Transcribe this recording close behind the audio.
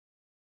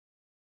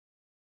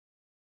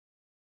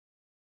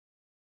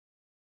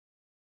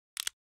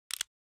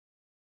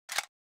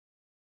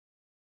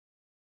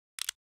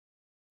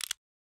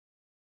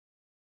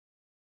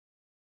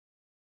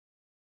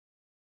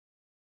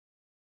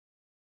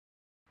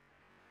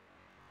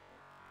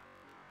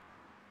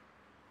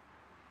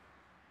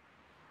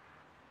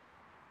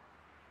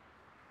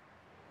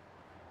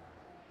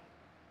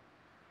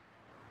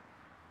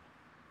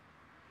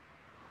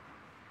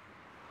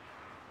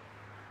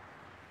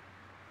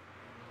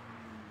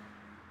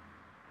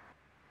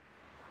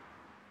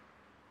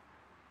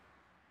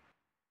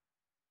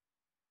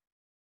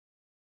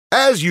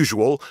As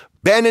usual,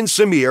 Ben and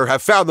Samir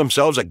have found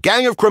themselves a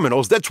gang of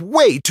criminals that's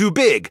way too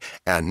big,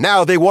 and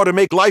now they want to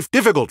make life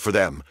difficult for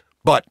them.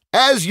 But,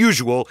 as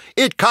usual,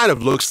 it kind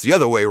of looks the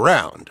other way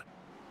round.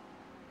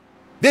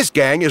 This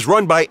gang is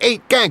run by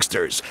 8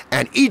 gangsters,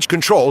 and each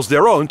controls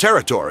their own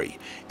territory.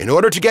 In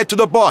order to get to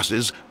the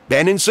bosses,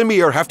 Ben and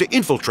Samir have to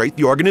infiltrate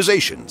the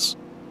organizations.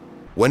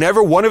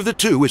 Whenever one of the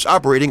two is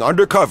operating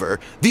undercover,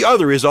 the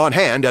other is on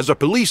hand as a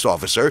police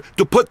officer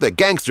to put the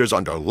gangsters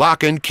under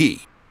lock and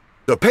key.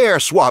 The pair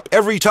swap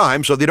every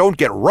time so they don't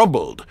get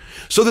rumbled.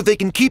 So that they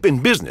can keep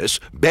in business,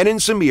 Ben and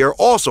Samir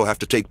also have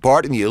to take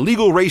part in the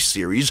illegal race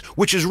series,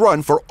 which is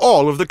run for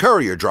all of the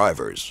courier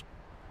drivers.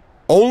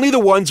 Only the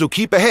ones who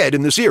keep ahead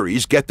in the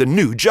series get the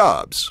new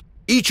jobs.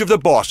 Each of the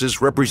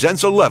bosses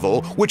represents a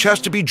level which has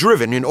to be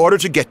driven in order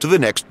to get to the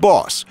next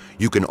boss.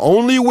 You can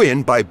only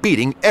win by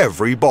beating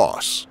every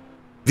boss.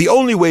 The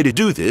only way to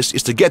do this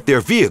is to get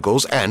their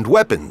vehicles and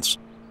weapons.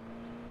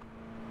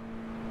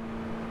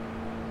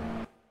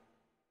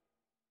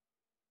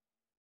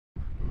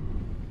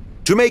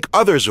 To make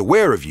others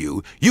aware of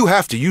you, you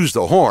have to use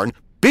the horn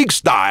big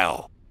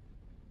style.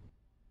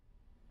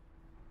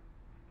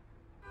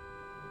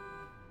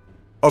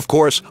 Of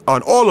course,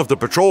 on all of the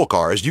patrol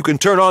cars, you can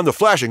turn on the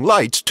flashing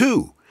lights,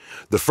 too.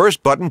 The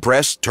first button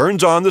press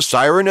turns on the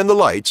siren and the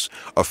lights,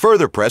 a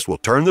further press will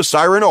turn the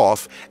siren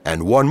off,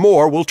 and one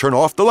more will turn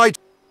off the lights.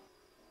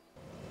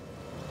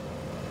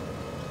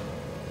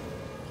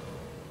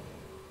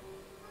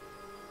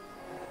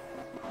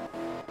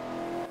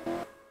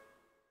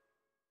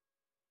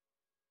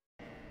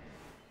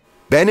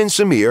 Ben and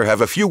Samir have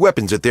a few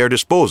weapons at their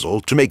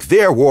disposal to make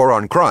their war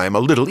on crime a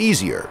little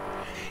easier.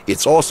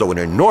 It's also an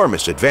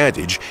enormous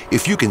advantage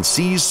if you can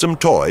seize some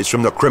toys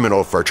from the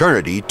criminal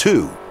fraternity,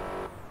 too.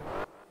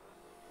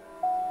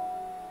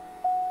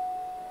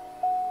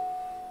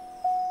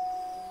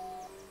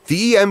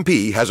 The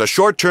EMP has a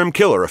short-term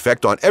killer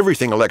effect on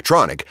everything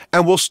electronic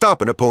and will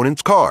stop an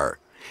opponent's car.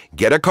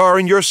 Get a car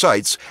in your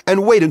sights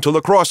and wait until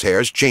the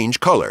crosshairs change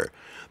color.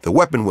 The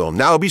weapon will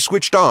now be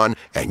switched on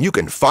and you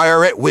can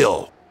fire at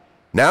will.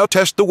 Now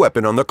test the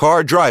weapon on the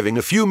car driving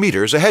a few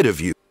meters ahead of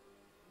you.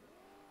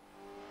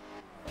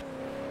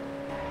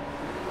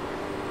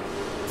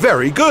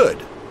 Very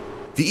good!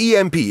 The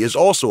EMP is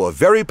also a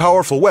very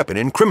powerful weapon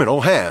in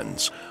criminal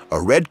hands.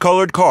 A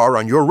red-colored car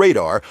on your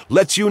radar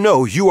lets you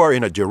know you are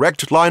in a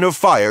direct line of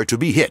fire to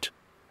be hit.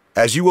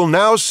 As you will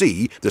now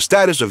see, the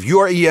status of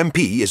your EMP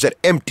is at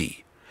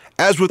empty.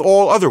 As with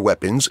all other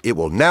weapons, it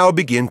will now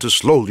begin to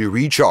slowly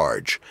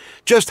recharge.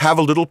 Just have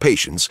a little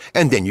patience,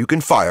 and then you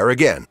can fire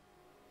again.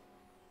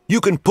 You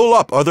can pull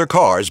up other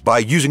cars by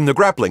using the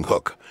grappling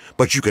hook,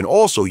 but you can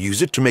also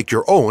use it to make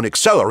your own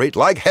accelerate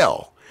like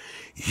hell.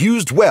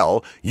 Used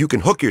well, you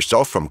can hook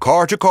yourself from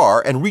car to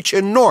car and reach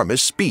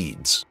enormous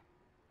speeds.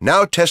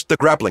 Now test the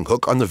grappling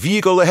hook on the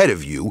vehicle ahead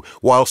of you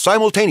while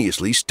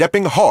simultaneously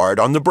stepping hard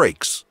on the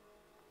brakes.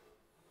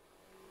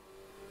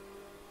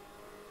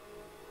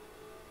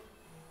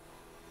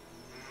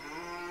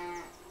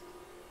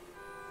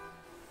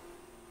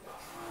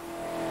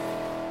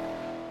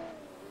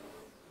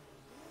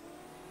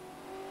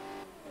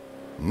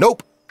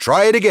 Nope,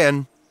 try it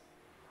again.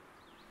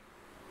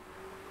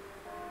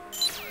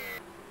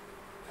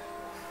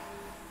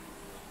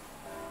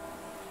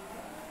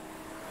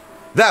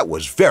 That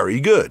was very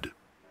good.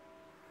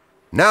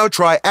 Now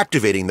try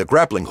activating the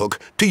grappling hook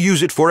to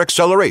use it for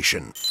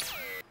acceleration.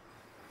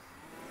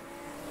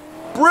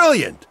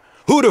 Brilliant!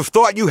 Who'd have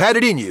thought you had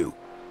it in you?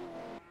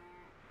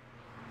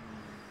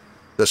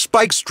 The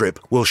spike strip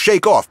will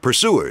shake off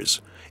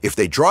pursuers. If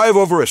they drive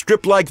over a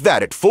strip like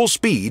that at full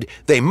speed,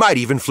 they might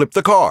even flip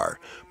the car.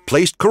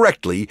 Placed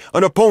correctly,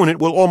 an opponent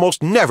will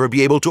almost never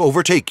be able to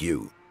overtake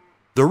you.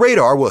 The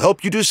radar will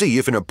help you to see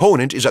if an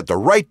opponent is at the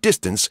right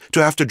distance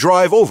to have to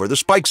drive over the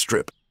spike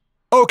strip.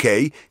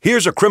 Okay,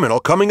 here's a criminal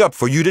coming up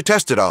for you to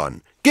test it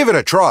on. Give it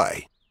a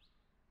try.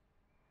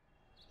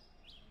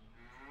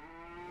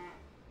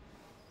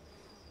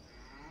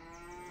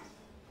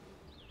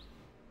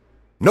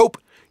 Nope,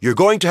 you're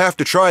going to have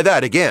to try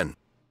that again.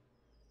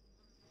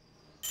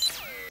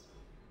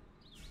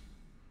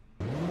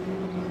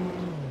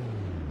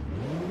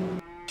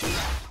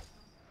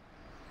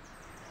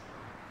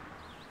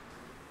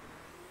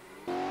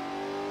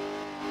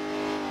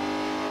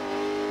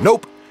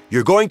 Nope,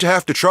 you're going to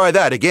have to try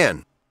that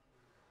again.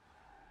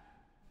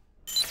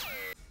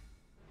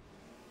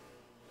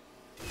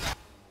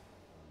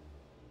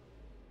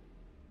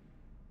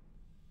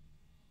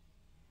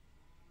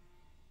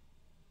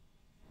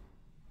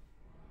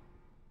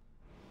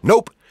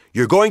 Nope,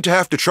 you're going to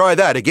have to try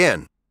that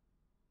again.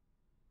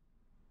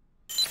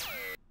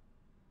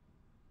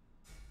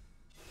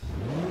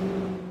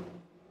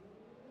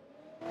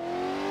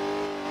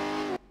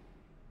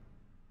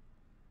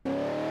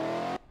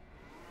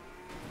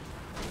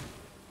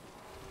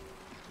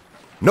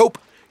 Nope,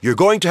 you're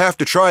going to have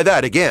to try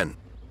that again.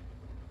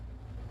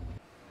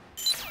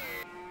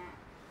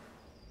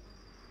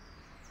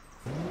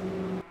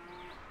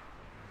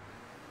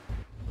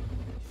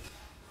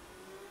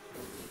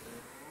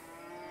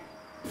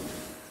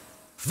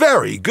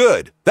 Very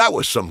good! That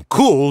was some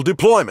cool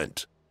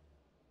deployment.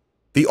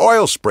 The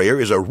oil sprayer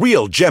is a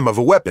real gem of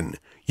a weapon.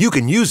 You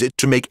can use it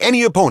to make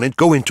any opponent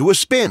go into a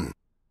spin.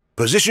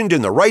 Positioned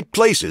in the right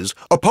places,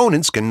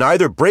 opponents can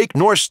neither brake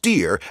nor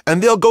steer,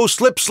 and they'll go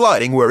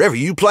slip-sliding wherever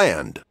you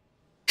planned.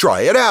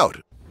 Try it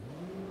out.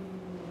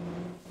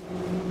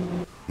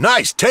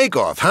 Nice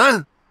takeoff,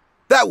 huh?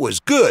 That was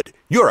good.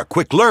 You're a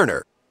quick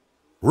learner.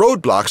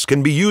 Roadblocks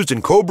can be used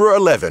in Cobra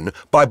 11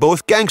 by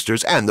both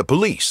gangsters and the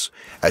police.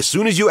 As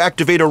soon as you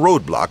activate a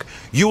roadblock,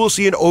 you will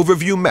see an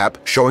overview map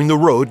showing the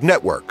road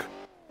network.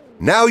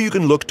 Now you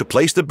can look to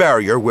place the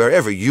barrier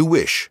wherever you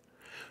wish.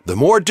 The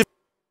more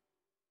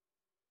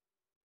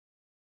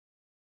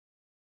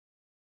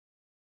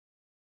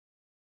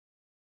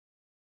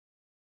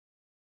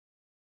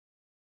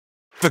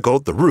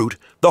difficult the route,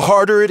 the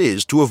harder it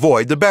is to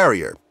avoid the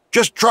barrier.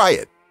 Just try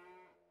it.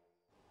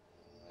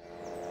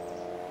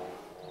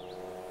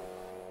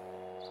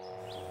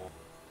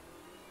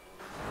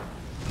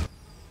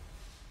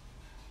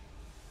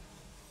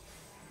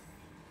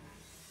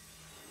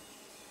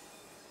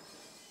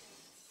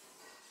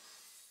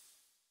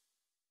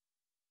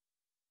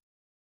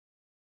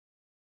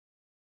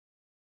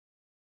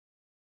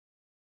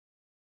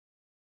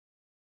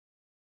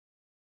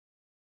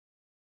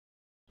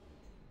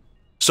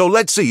 So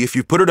let's see if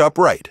you put it up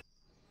right.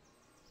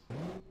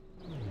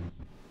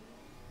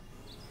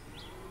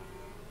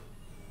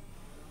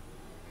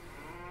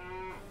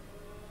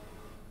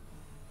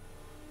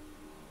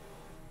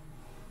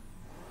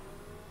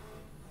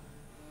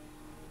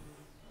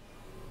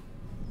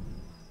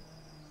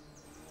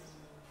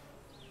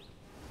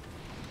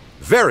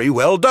 Very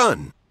well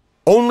done!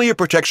 Only a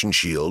protection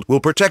shield will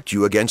protect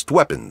you against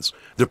weapons.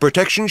 The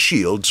protection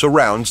shield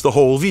surrounds the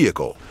whole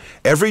vehicle.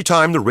 Every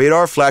time the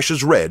radar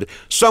flashes red,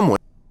 someone...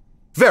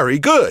 Very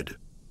good!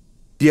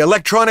 The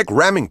electronic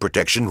ramming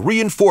protection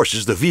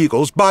reinforces the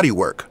vehicle's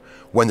bodywork.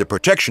 When the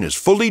protection is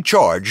fully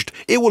charged,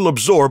 it will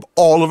absorb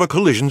all of a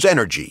collision's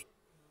energy.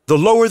 The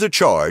lower the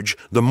charge,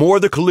 the more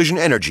the collision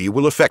energy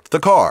will affect the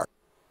car.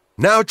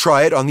 Now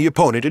try it on the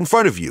opponent in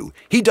front of you.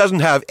 He doesn't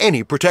have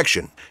any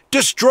protection.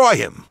 Destroy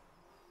him!